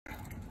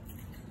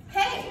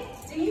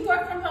Do you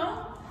work from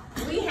home?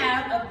 We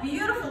have a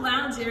beautiful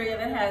lounge area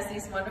that has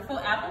these wonderful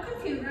Apple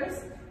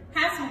computers.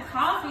 Have some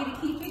coffee to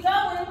keep you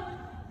going.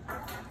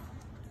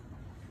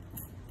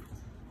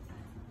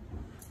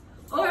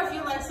 Or if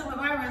you're like some of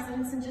our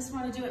residents and just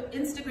want to do an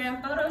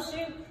Instagram photo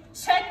shoot,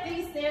 check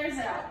these stairs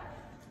out.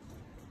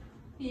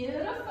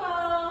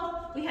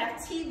 Beautiful. We have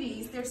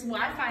TVs. There's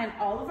Wi-Fi in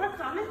all of our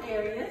common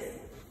areas.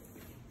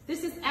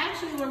 This is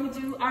actually where we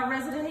do our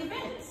resident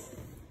events.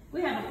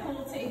 We have a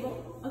pool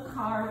table, a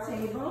card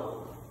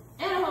table,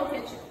 and a whole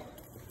kitchen.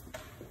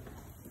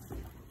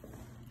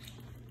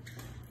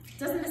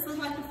 Doesn't this look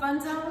like a fun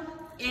zone?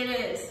 It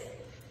is.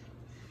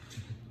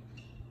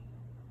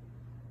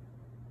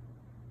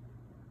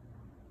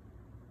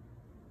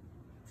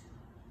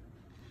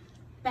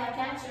 Back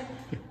at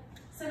you.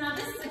 So now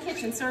this is the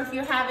kitchen. So if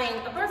you're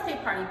having a birthday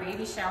party,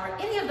 baby shower,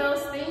 any of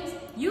those things,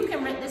 you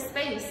can rent this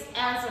space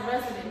as a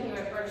resident here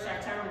at Berkshire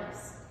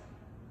Terminus.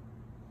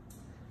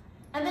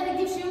 And then it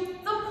gives you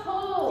the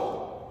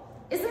pool.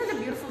 Isn't it a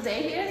beautiful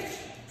day here?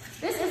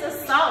 This is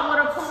a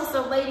saltwater pool,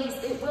 so ladies,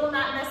 it will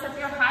not mess up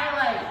your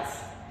highlights.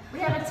 We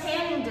have a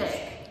tanning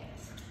deck.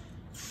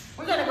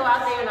 We're gonna go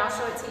out there and I'll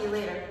show it to you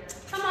later.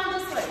 Come on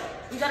this way.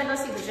 We gotta go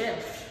see the gym.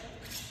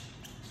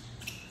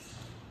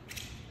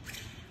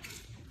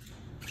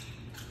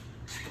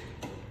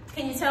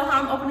 Can you tell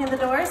how I'm opening the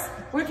doors?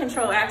 We're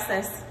control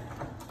access.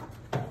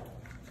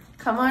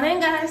 Come on in,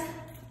 guys.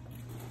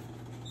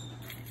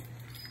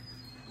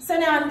 So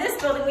now in this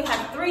building, we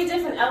have 3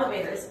 different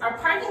elevators. Our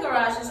parking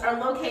garages are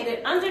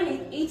located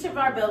underneath each of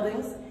our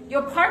buildings.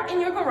 You'll park in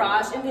your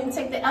garage and then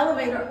take the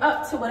elevator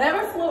up to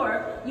whatever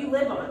floor you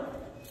live on.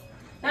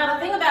 Now the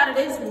thing about it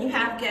is when you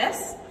have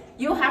guests,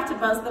 you'll have to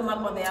buzz them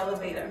up on the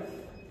elevator.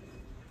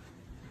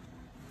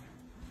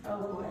 Oh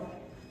boy.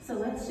 So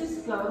let's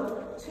just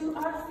go to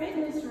our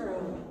fitness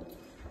room.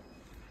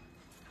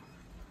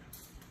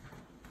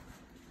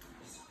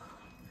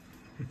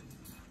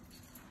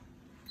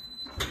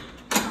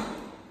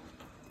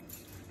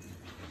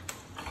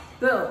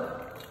 Boom.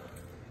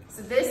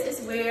 So this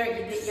is where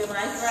you get your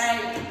life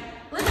right.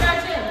 Look at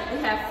our gym.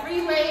 We have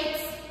free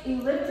weights,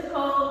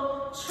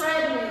 elliptical,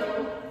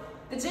 treadmill.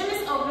 The gym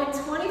is open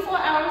 24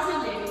 hours a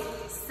day,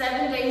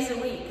 7 days a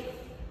week.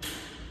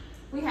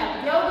 We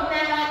have yoga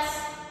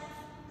mats,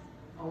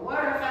 a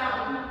water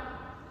fountain.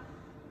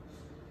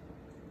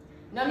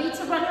 No need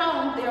to run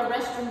home. There are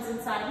restrooms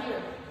inside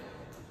here.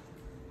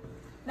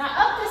 Now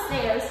up the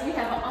stairs, we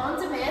have an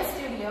on-demand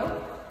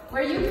studio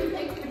where you can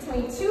pick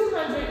between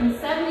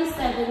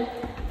 277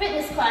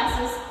 fitness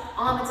classes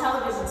on the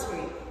television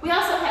screen. We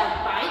also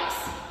have bikes.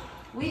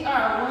 We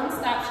are a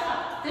one-stop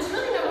shop. There's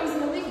really no reason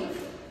to leave.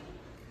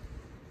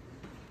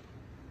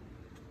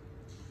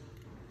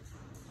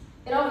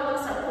 It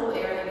overlooks our pool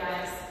area,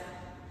 guys.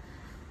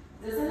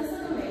 Doesn't this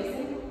look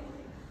amazing?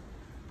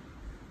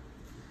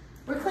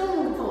 We're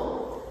cleaning the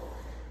pool.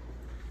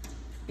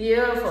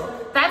 Beautiful.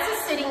 That's a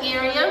sitting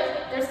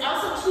area. There's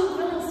also 2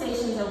 grilling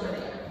stations over there.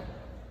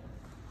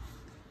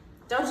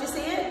 Don't you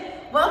see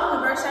it?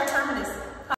 Welcome to Berkshire Terminus.